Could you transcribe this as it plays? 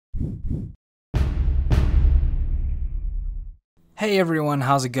Hey everyone,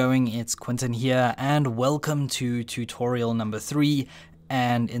 how's it going? It's Quentin here and welcome to tutorial number 3.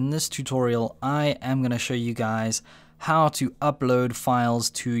 And in this tutorial, I am going to show you guys how to upload files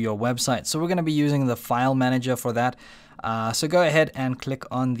to your website. So we're going to be using the file manager for that. So go ahead and click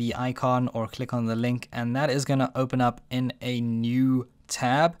on the icon or click on the link, and that is going to open up in a new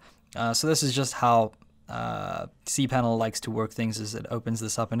tab. So this is just how cPanel likes to work things, is it opens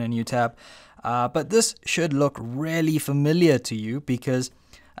this up in a new tab. But this should look really familiar to you because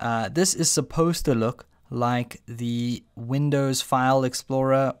this is supposed to look like the Windows File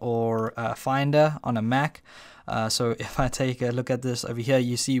Explorer or Finder on a Mac. So if I take a look at this over here,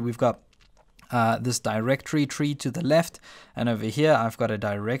 you see we've got this directory tree to the left, and over here I've got a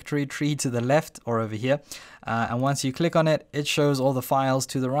directory tree to the left, or over here, and once you click on it, it shows all the files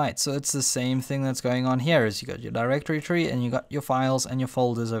to the right. So it's the same thing that's going on here, is you got your directory tree and you got your files and your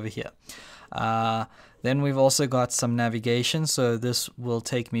folders over here. Then we've also got some navigation, so this will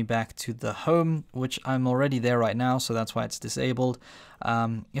take me back to the home, which I'm already there right now, so that's why it's disabled.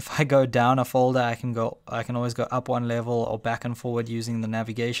 If I go down a folder, I can always go up one level or back and forward using the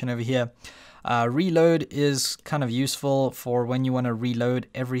navigation over here. Reload is kind of useful for when you want to reload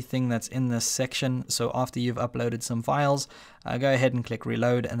everything that's in this section. So after you've uploaded some files, go ahead and click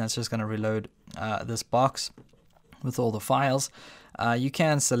reload, and that's just going to reload this box with all the files. You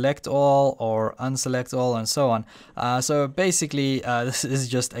can select all or unselect all and so on. So basically this is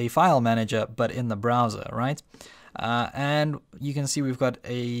just a file manager but in the browser, right? And you can see we've got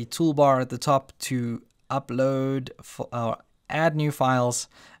a toolbar at the top to upload or add new files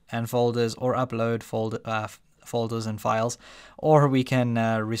and folders, or upload folders and files, or we can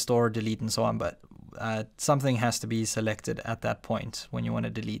restore, delete, and so on, but something has to be selected at that point when you want to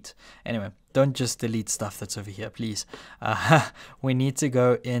delete. Anyway, don't just delete stuff that's over here, please. We need to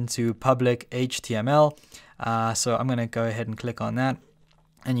go into public HTML, so I'm going to go ahead and click on that,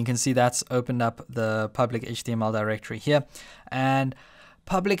 and you can see that's opened up the public HTML directory here. And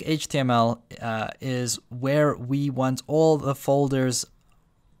public HTML is where we want all the folders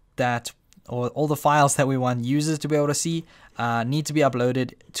or all the files that we want users to be able to see need to be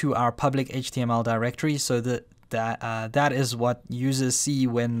uploaded to our public HTML directory, so that is what users see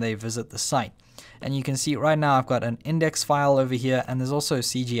when they visit the site. And you can see right now I've got an index file over here, and there's also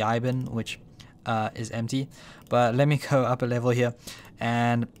CGI bin, which is empty. But let me go up a level here,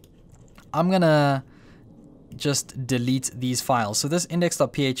 and I'm gonna just delete these files. So this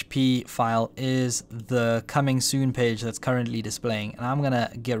index.php file is the coming soon page that's currently displaying, and I'm gonna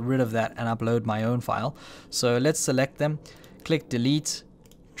get rid of that and upload my own file. So let's select them, click delete,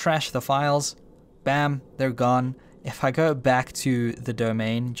 trash the files, bam, they're gone. If I go back to the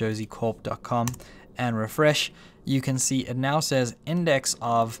domain josiecorp.com and refresh, you can see it now says index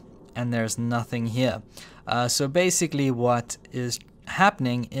of, and there's nothing here. So basically what is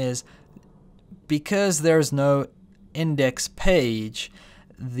happening is, because there's no index page,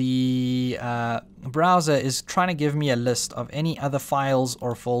 the browser is trying to give me a list of any other files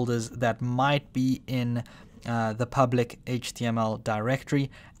or folders that might be in the public HTML directory.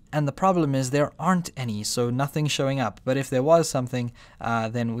 And the problem is there aren't any, so nothing's showing up. But if there was something,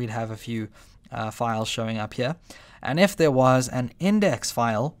 then we'd have a few files showing up here. And if there was an index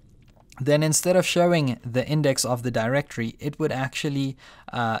file, then instead of showing the index of the directory, it would actually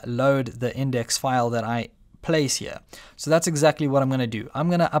load the index file that I place here. So that's exactly what I'm going to do. I'm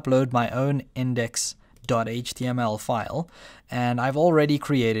going to upload my own index.html file, and I've already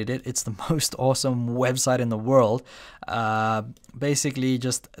created it. It's the most awesome website in the world. Basically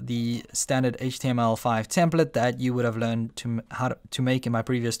just the standard HTML5 template that you would have learned how to make in my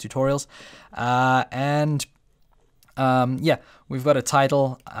previous tutorials. Yeah, we've got a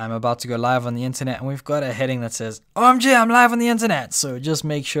title, I'm about to go live on the internet, and we've got a heading that says, OMG, I'm live on the internet. So just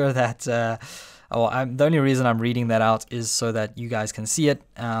make sure that, the only reason I'm reading that out is so that you guys can see it,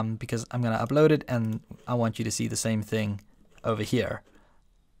 because I'm going to upload it, and I want you to see the same thing over here.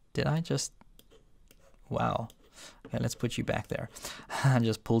 Did I just, wow. Okay, let's put you back there. I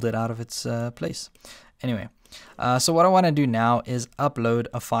just pulled it out of its place. Anyway, so what I want to do now is upload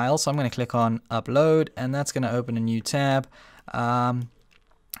a file. So I'm going to click on upload, and that's going to open a new tab. And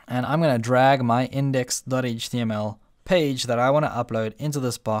I'm going to drag my index.html page that I want to upload into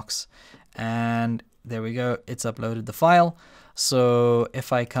this box. And there we go. It's uploaded the file. So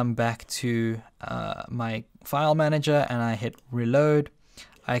if I come back to my file manager and I hit reload,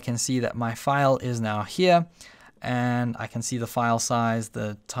 I can see that my file is now here. And I can see the file size,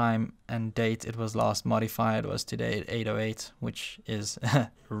 the time and date it was last modified was today at 8:08, which is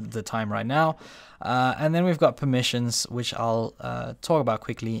the time right now. And then we've got permissions, which I'll talk about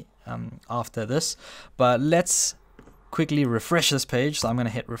quickly after this. But let's quickly refresh this page. So I'm going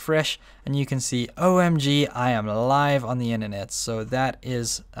to hit refresh, and you can see, OMG, I am live on the internet. So that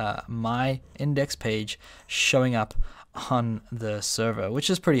is my index page showing up on the server, which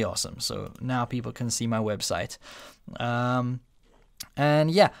is pretty awesome. So now people can see my website.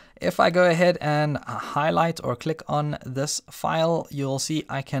 And yeah, if I go ahead and highlight or click on this file, you'll see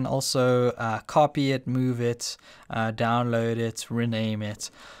I can also copy it, move it, download it, rename it,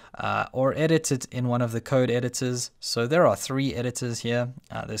 or edit it in one of the code editors. So there are 3 editors here.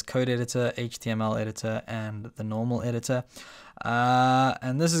 There's code editor, HTML editor, and the normal editor.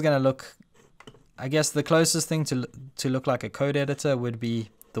 And this is going to look, I guess the closest thing to look like a code editor would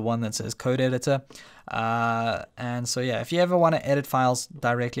be the one that says code editor. And so yeah, if you ever want to edit files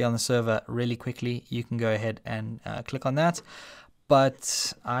directly on the server really quickly, you can go ahead and click on that.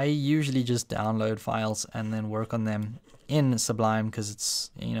 But I usually just download files and then work on them in Sublime because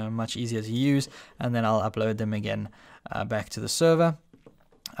it's, you know, much easier to use, and then I'll upload them again back to the server.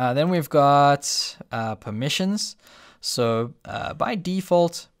 Then we've got permissions. So by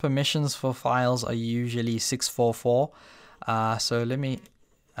default, permissions for files are usually 644. So let me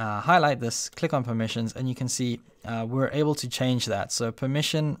highlight this, click on permissions, and you can see we're able to change that. So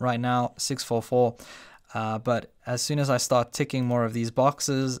permission right now 644, but as soon as I start ticking more of these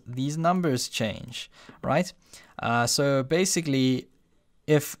boxes, these numbers change, right? So basically,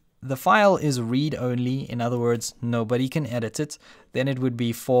 if the file is read only, in other words, nobody can edit it, then it would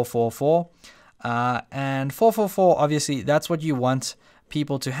be 444. And 444, obviously, that's what you want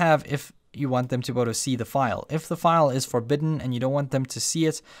people to have if you want them to be able to see the file. If the file is forbidden and you don't want them to see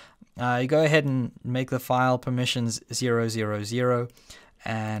it, you go ahead and make the file permissions 000.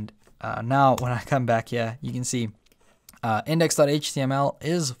 And now when I come back here, you can see index.html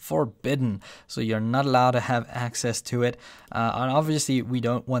is forbidden. So you're not allowed to have access to it. And obviously, we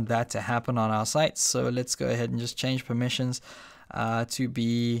don't want that to happen on our site. So let's go ahead and just change permissions to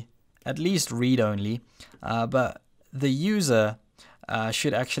be at least read only. But the user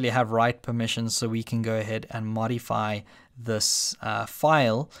should actually have write permissions, so we can go ahead and modify this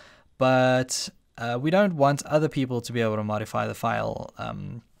file, but we don't want other people to be able to modify the file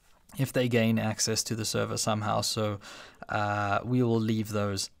if they gain access to the server somehow, so we will leave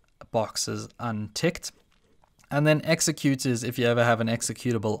those boxes unticked. And then executors, if you ever have an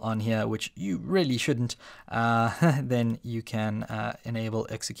executable on here, which you really shouldn't, then you can enable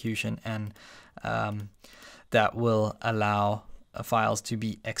execution, and that will allow files to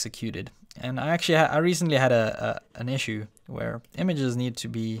be executed. And I recently had an issue where images need to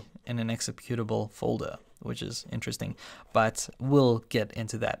be in an executable folder, which is interesting, but we'll get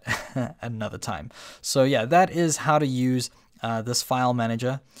into that another time. So yeah, that is how to use this file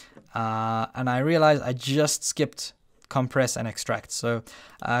manager. And I realized I just skipped compress and extract. So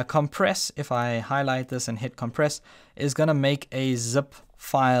compress, if I highlight this and hit compress, is going to make a zip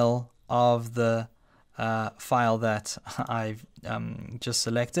file of the file that I've just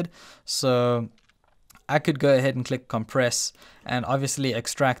selected. So I could go ahead and click compress, and obviously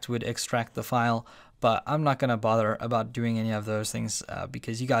extract would extract the file, but I'm not going to bother about doing any of those things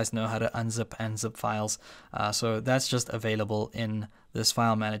because you guys know how to unzip and zip files. So that's just available in this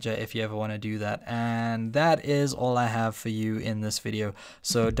file manager if you ever want to do that. And that is all I have for you in this video.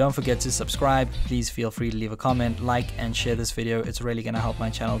 So don't forget to subscribe. Please feel free to leave a comment, like, and share this video. It's really going to help my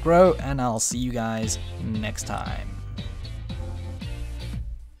channel grow, and I'll see you guys next time.